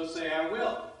 If so, say I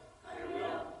will. I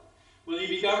will. Will you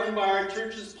be governed by our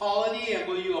church's polity, and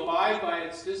will you abide by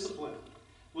its discipline?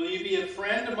 Will you be a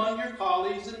friend among your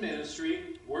colleagues in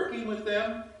ministry, working with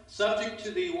them, subject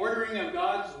to the ordering of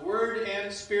God's Word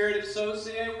and Spirit? If so,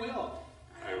 say I will.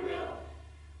 I will.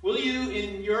 Will you,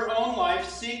 in your own life,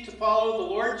 seek to follow the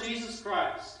Lord Jesus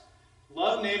Christ,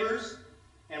 love neighbors,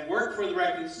 and work for the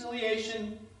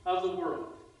reconciliation of the world?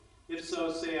 If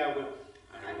so, say I will.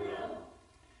 I will.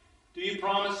 Do you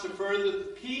promise to further the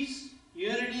peace,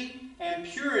 unity, and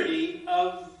purity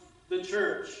of the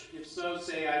church? If so,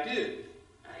 say I do.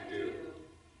 I do.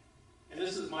 And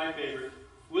this is my favorite.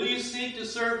 Will you seek to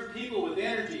serve the people with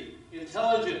energy,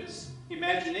 intelligence,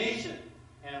 imagination,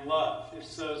 and love? If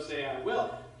so, say, I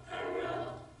will. I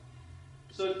will.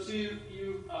 So to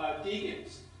you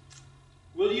deacons,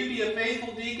 will you be a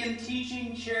faithful deacon,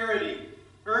 teaching charity,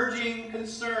 urging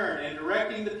concern, and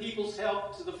directing the people's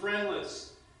help to the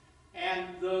friendless and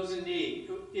those in need?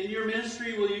 In your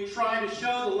ministry, will you try to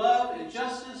show the love and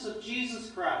justice of Jesus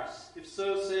Christ? If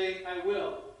so, say, I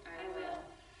will. I will.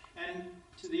 And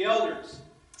to the elders,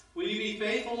 will you be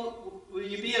faithful? Will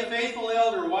you be a faithful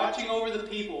elder, watching over the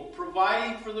people,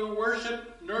 providing for their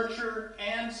worship, nurture,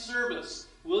 and service?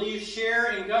 Will you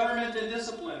share in government and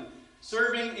discipline,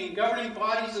 serving in governing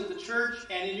bodies of the church?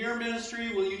 And in your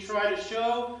ministry, will you try to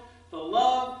show the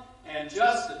love and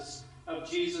justice of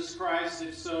Jesus Christ?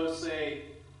 If so, say,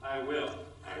 I will.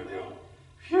 I will.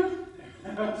 Phew!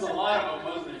 That was a lot of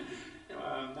them, wasn't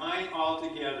it? 9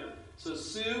 altogether. So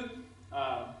Sue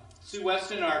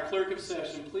Weston, our clerk of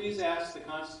session, please ask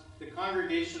the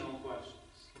congregational questions.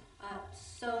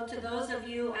 So to those of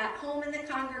you at home in the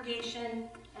congregation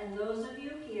and those of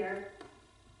you here,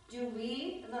 do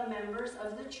we, the members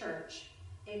of the church,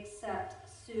 accept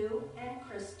Sue and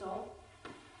Crystal,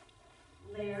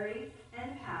 Larry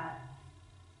and Pat,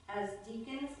 as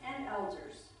deacons and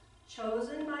elders,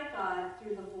 chosen by God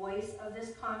through the voice of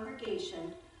this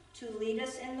congregation to lead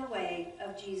us in the way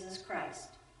of Jesus Christ?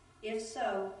 If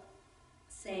so,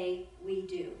 say, we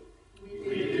do.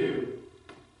 We do.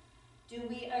 Do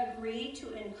we agree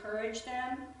to encourage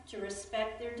them, to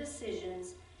respect their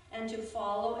decisions, and to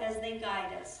follow as they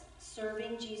guide us,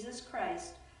 serving Jesus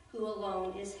Christ, who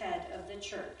alone is head of the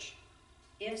church?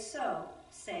 If so,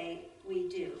 say, we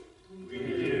do. We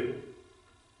do.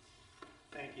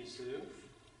 Thank you, Sue.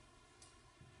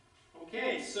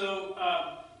 Okay, so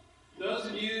those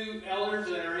of you elders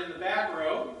that are in the back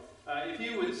row, if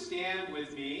you would stand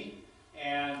with me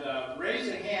and raise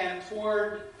a hand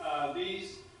toward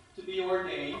these to be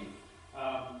ordained,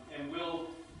 and we'll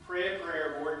pray a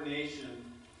prayer of ordination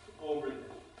over them.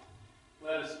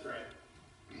 Let us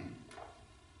pray.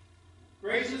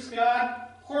 Gracious God,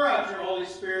 pour out your Holy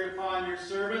Spirit upon your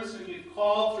servants whom you've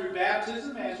called through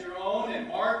baptism as your own and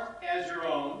marked as your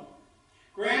own.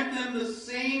 Grant them the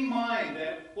same mind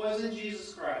that was in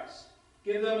Jesus Christ.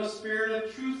 Give them a spirit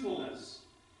of truthfulness,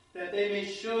 that they may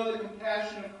show the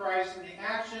compassion of Christ in the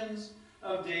actions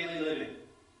of daily living,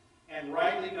 and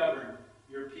rightly govern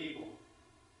your people.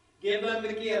 Give them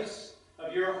the gifts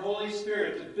of your Holy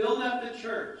Spirit to build up the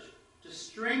church, to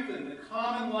strengthen the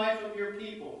common life of your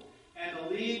people, and to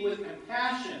lead with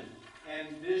compassion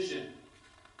and vision.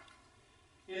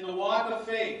 In the walk of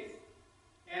faith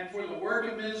and for the work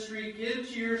of ministry, give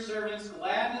to your servants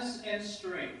gladness and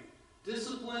strength,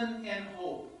 discipline and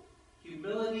hope,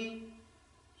 humility,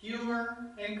 humor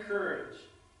and courage,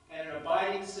 and an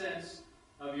abiding sense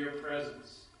of your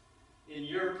presence. In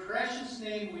your precious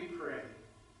name we pray.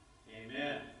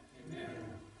 Amen. Amen.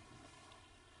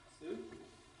 Sue?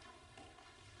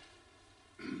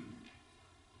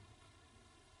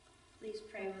 Please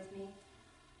pray with me.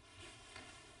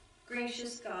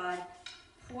 Gracious God,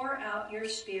 pour out your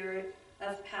spirit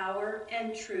of power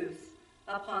and truth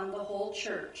upon the whole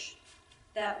church,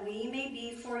 that we may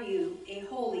be for you a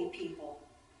holy people,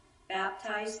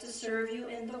 baptized to serve you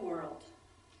in the world.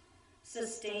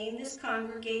 Sustain this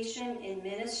congregation in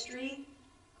ministry,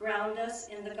 ground us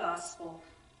in the gospel,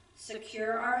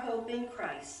 secure our hope in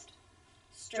Christ,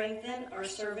 strengthen our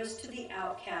service to the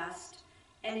outcast,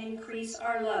 and increase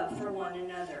our love for one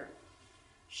another.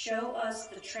 Show us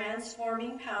the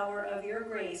transforming power of your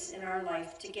grace in our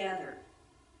life together,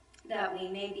 that we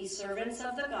may be servants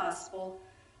of the gospel,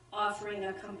 offering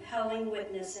a compelling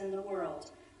witness in the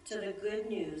world to the good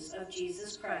news of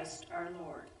Jesus Christ our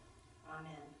Lord.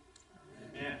 Amen.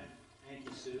 Amen. Thank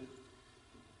you, Sue.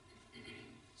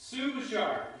 Sue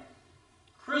Bouchard,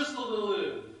 Crystal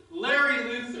DeLue, Larry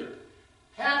Luther,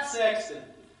 Pat Sexton,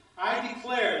 I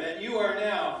declare that you are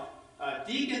now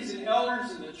deacons and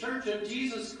elders in the Church of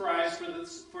Jesus Christ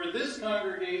for this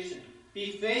congregation.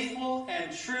 Be faithful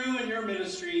and true in your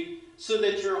ministry, so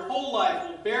that your whole life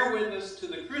will bear witness to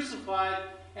the crucified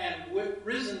and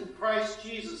risen Christ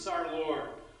Jesus our Lord.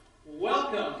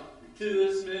 Welcome to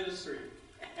this ministry.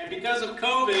 And because of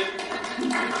COVID,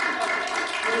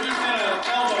 we're just going to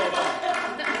elbow bump.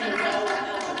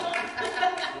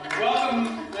 Welcome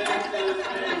to this ministry.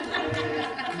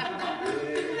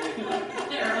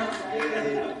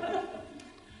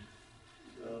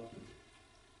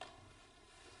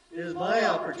 It is my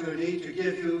opportunity to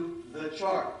give you the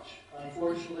charge.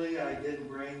 Unfortunately, I didn't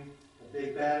bring a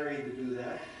big battery to do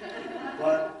that.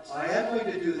 But I am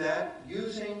going to do that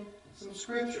using some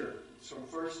scripture. It's from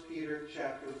 1 Peter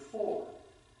chapter 4.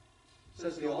 It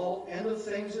says, the end of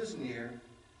things is near.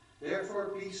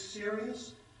 Therefore be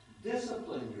serious,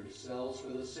 discipline yourselves for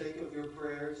the sake of your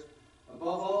prayers.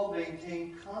 Above all,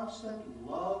 maintain constant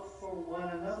love for one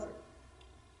another.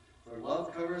 For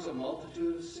love covers a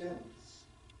multitude of sins.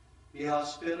 Be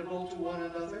hospitable to one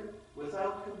another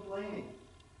without complaining.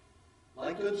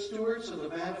 Like good stewards of the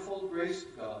manifold grace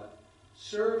of God,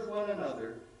 serve one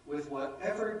another with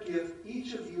whatever gift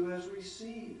each of you has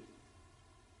received.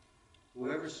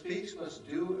 Whoever speaks must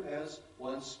do as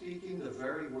one speaking the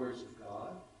very words of God.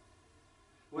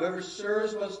 Whoever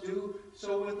serves must do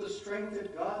so with the strength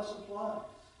that God supplies,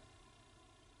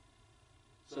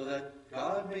 so that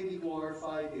God may be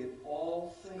glorified in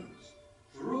all things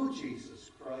through Jesus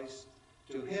Christ.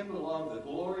 To him belong the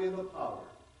glory and the power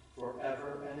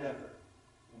forever and ever.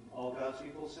 And all God's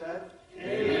people said,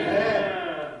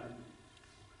 Amen.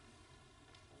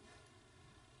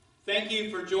 Thank you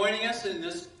for joining us in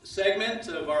this segment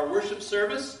of our worship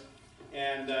service.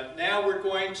 And now we're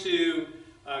going to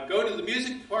go to the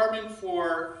music department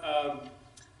for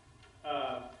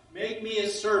Make Me a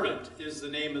Servant is the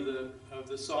name of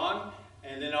the song.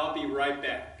 And then I'll be right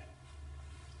back.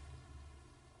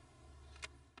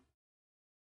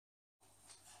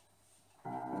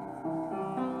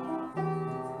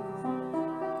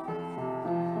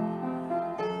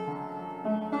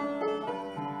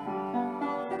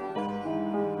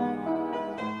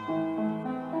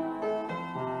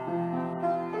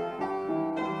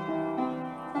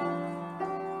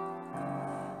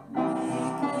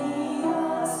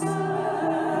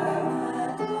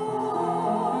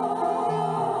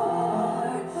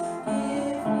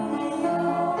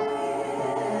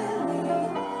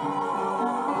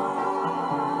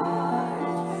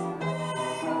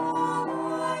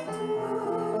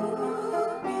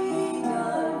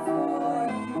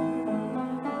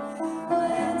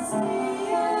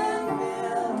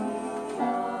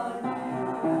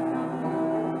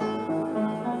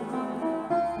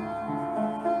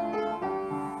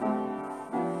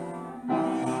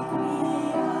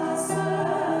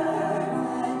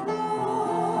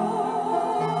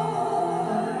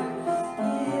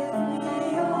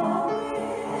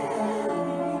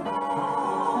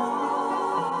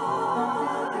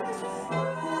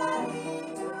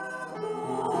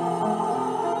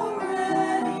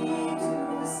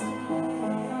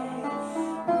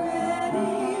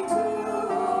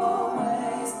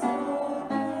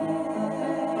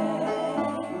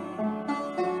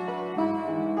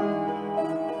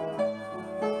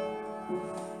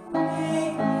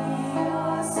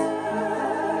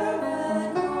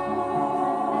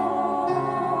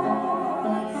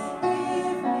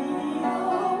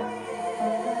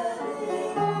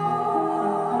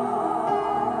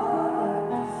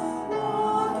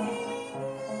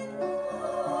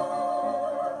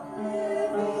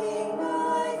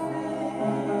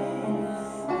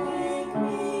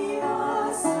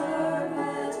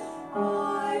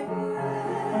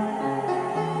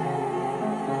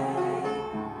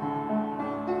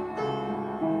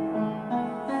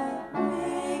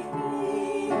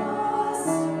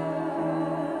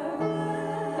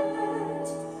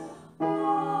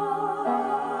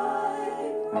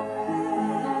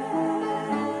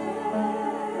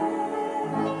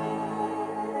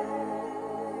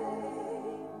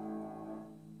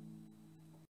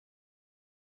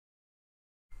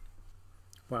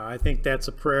 Well, I think that's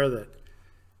a prayer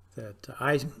that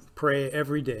I pray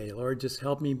every day. Lord, just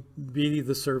help me be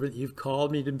the servant you've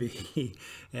called me to be,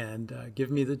 and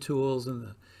give me the tools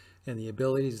and the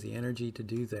abilities, the energy to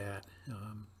do that.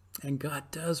 And God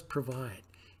does provide.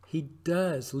 He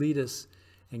does lead us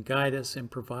and guide us and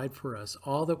provide for us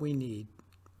all that we need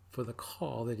for the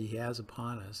call that he has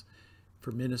upon us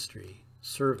for ministry,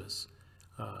 service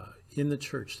in the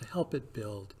church to help it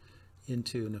build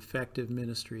into an effective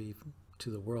ministry to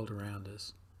the world around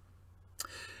us.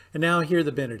 And now hear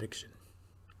the benediction.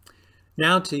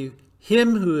 Now to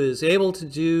him who is able to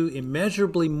do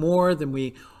immeasurably more than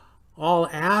we all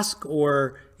ask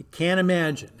or can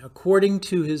imagine, according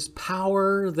to his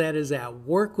power that is at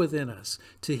work within us,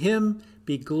 to him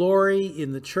be glory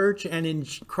in the church and in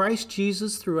Christ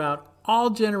Jesus throughout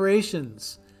all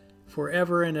generations,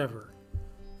 forever and ever.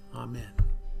 Amen.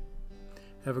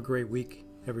 Have a great week,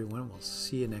 everyone. We'll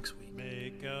see you next week.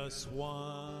 Make us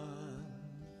one.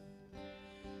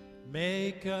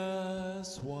 Make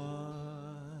us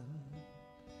one.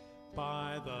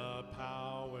 By the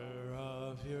power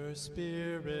of your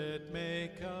Spirit,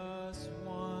 make us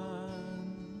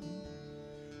one.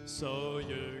 So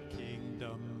your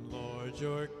kingdom, Lord,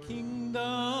 your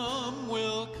kingdom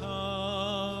will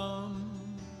come.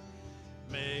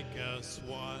 Make us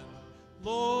one,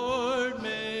 Lord,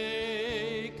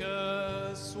 make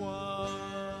us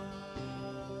one.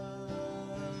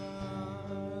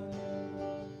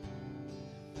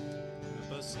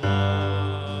 his love.